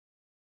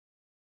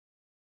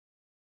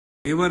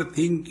Ever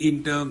think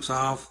in terms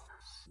of,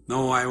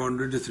 no, I want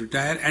to just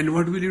retire, and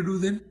what will you do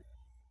then?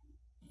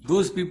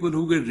 Those people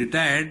who get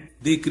retired,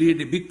 they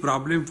create a big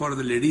problem for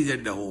the ladies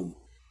at the home.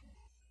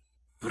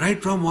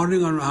 Right from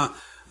morning on,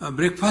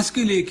 breakfast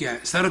के लिए क्या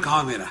है? Sir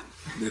खाओ मेरा.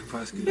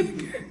 Breakfast के लिए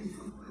क्या है?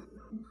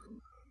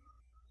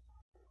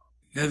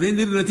 When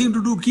there is nothing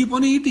to do, keep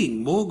on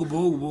eating. Bhog,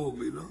 bhog, bhog,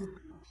 you know.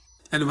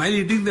 And while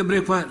eating the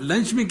breakfast,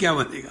 lunch में क्या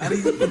बनेगा?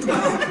 अरे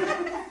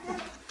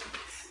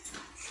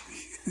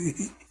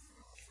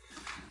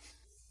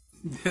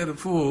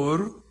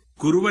Therefore,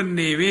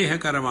 kurvanneveha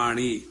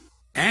karmani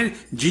and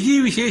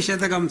jiji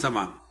visheshatakam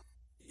sama.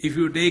 If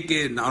you take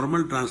a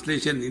normal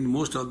translation in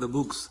most of the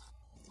books,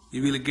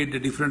 you will get a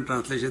different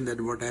translation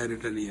than what I have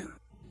written here.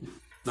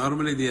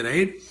 Normally they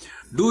write,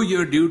 do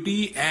your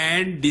duty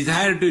and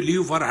desire to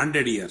live for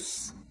 100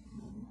 years.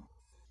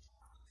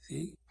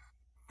 See?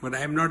 But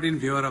I am not in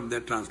favor of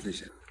that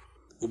translation.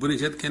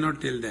 Upanishad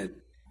cannot tell that.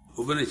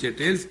 Upanishad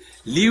tells,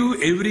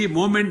 live every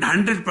moment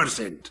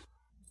 100%.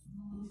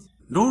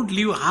 Don't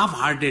live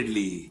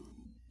half-heartedly.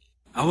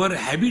 Our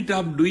habit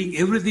of doing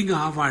everything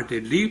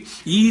half-heartedly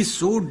is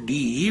so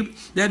deep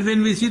that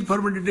when we sit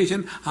for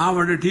meditation,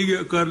 half-hearted, ठीक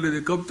है, कर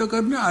लेते, कब तक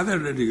करने, आधा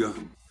घंटा.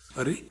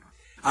 अरे,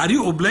 are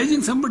you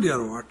obliging somebody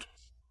or what?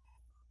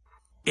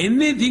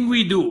 Anything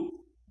we do,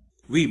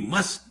 we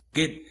must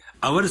get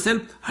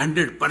ourselves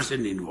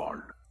 100%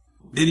 involved.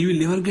 Then you will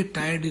never get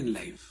tired in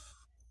life.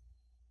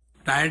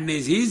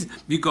 Tiredness is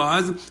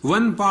because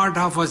one part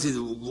of us is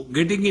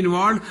getting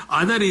involved,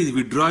 other is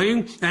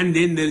withdrawing, and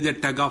then there is a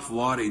tug of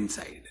war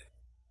inside.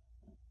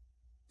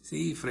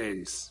 See,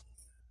 friends.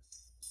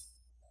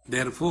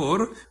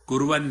 Therefore,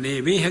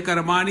 kurvanneveha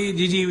karmani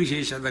jiji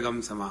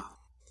visheshatakam sama.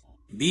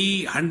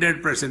 Be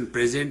 100%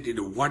 present in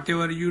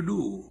whatever you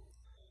do.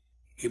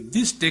 If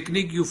this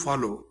technique you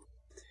follow,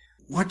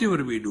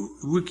 whatever we do,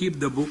 we keep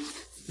the book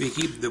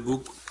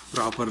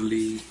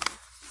properly.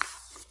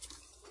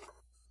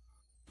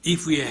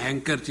 If we have a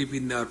handkerchief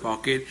in our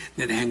pocket,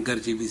 then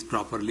handkerchief is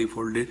properly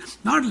folded,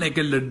 not like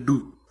a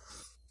laddu.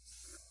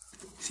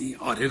 See,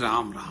 or a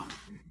Ram.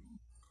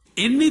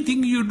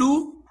 Anything you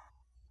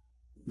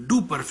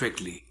do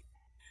perfectly.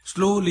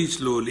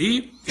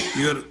 Slowly,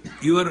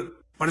 your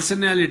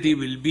personality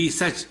will be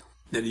such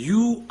that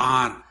you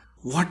are,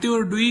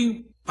 whatever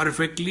doing,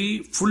 perfectly,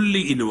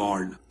 fully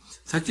involved.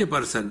 Such a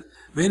person,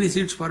 when he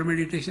sits for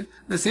meditation,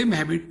 the same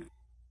habit,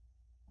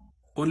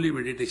 only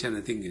meditation,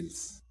 nothing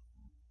else.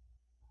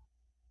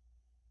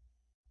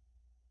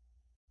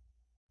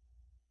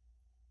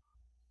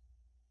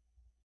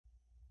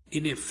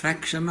 In a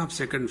fraction of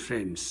second,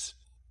 friends,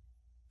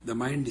 the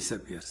mind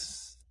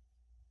disappears.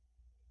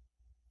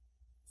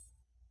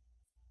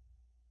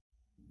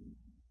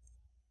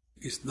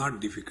 It's not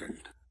difficult.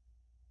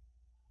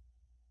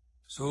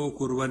 So,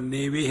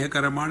 kurvanneveha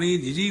karmani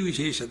jiji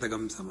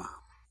visheshatakam sama.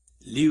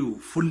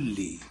 Live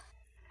fully.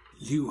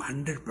 Live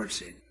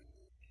 100%.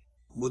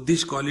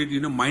 Buddhists call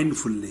it,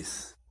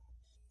 mindfulness.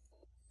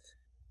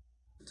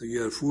 So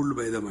you are fooled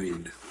by the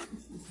mind.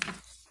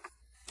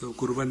 So,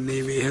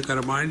 kurvanneveha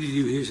karmani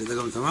jiji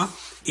visheshatakam sama.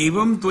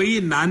 Evam tvai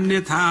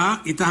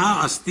nanyatha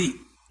itaha asti.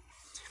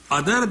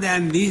 Other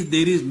than this,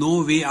 there is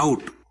no way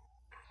out.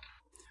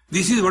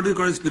 This is what is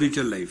called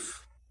spiritual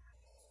life.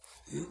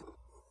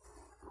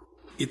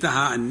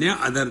 Itaha anya,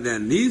 other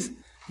than this,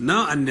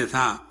 na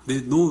anyatha, there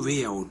is no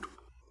way out.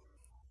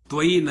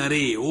 Tvai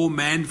nare, O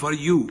man, for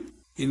you,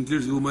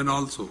 includes woman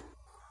also.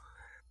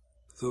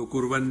 So,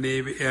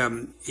 kurvanne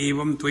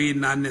evam tvai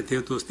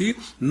nanyatha asti,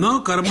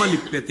 na karma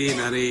lipyate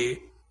nare.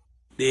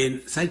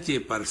 Then such a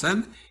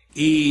person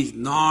is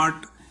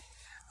not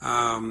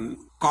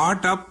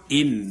caught up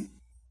in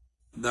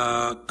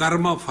the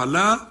karma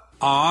phala,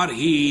 or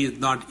he is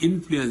not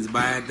influenced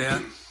by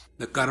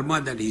the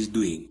karma that he is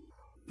doing.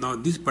 Now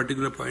this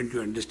particular point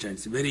you understand,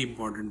 it's a very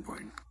important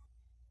point.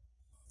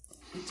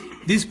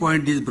 This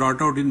point is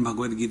brought out in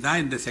Bhagavad Gita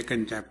in the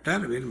 2nd chapter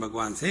when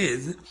Bhagavan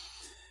says,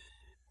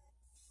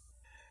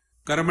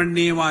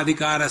 Karmanyeva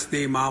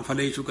adhikaraste ma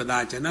phaleshu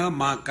kadachana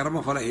ma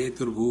karma phala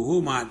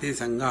heturbhuhu ma te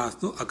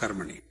sanghastu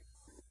akarmane.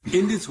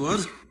 In this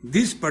verse,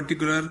 this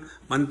particular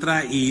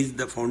mantra is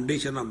the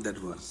foundation of that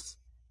verse.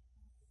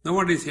 Now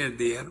what is said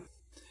there?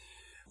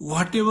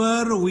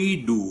 Whatever we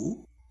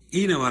do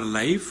in our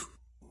life,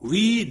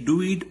 we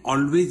do it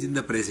always in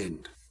the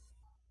present.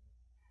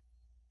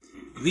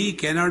 We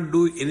cannot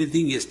do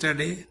anything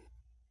yesterday.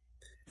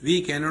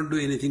 We cannot do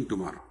anything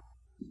tomorrow.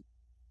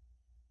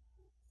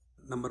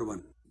 Number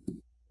one.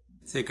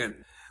 Second,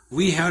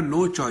 we have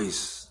no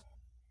choice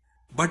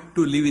but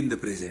to live in the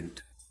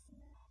present.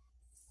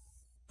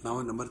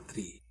 Now number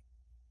 3.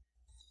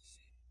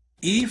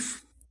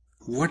 If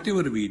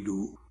whatever we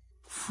do,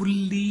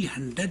 fully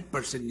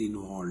 100%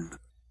 involved,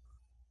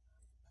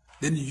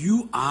 then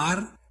you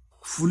are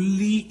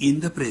fully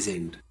in the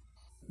present,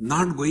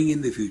 not going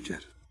in the future.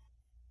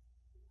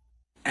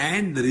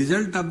 And the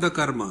result of the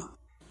karma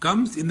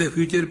comes in the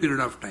future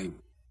period of time.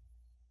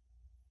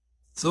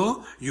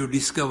 So, you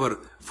discover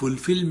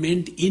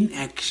fulfillment in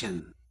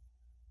action,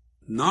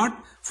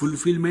 not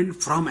fulfillment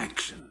from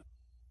action.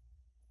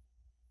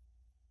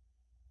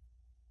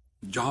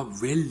 job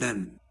well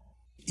done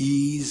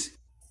is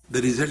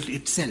the result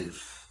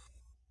itself.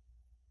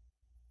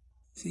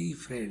 See,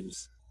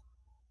 friends.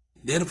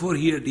 Therefore,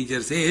 here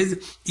teacher says,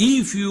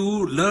 if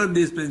you learn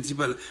this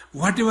principle,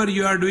 whatever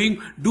you are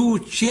doing, do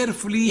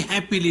cheerfully,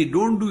 happily.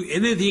 Don't do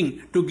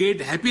anything to get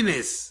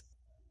happiness.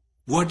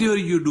 Whatever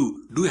you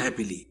do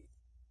happily.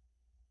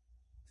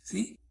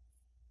 See?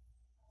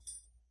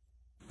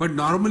 But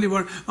normally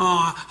what,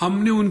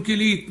 हमने उनके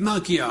लिए इतना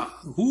किया.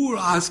 Who will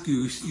ask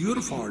you? It's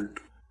your fault.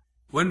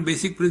 One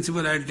basic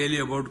principle I'll tell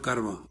you about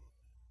karma.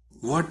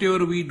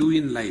 Whatever we do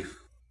in life,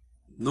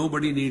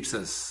 nobody needs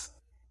us.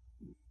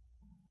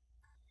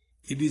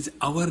 It is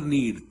our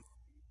need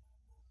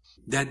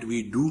that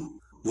we do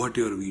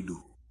whatever we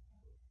do.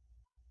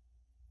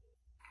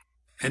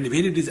 And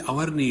when it is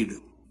our need,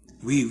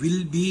 we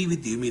will be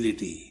with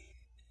humility.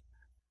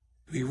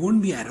 We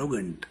won't be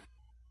arrogant.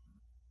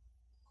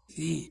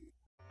 See?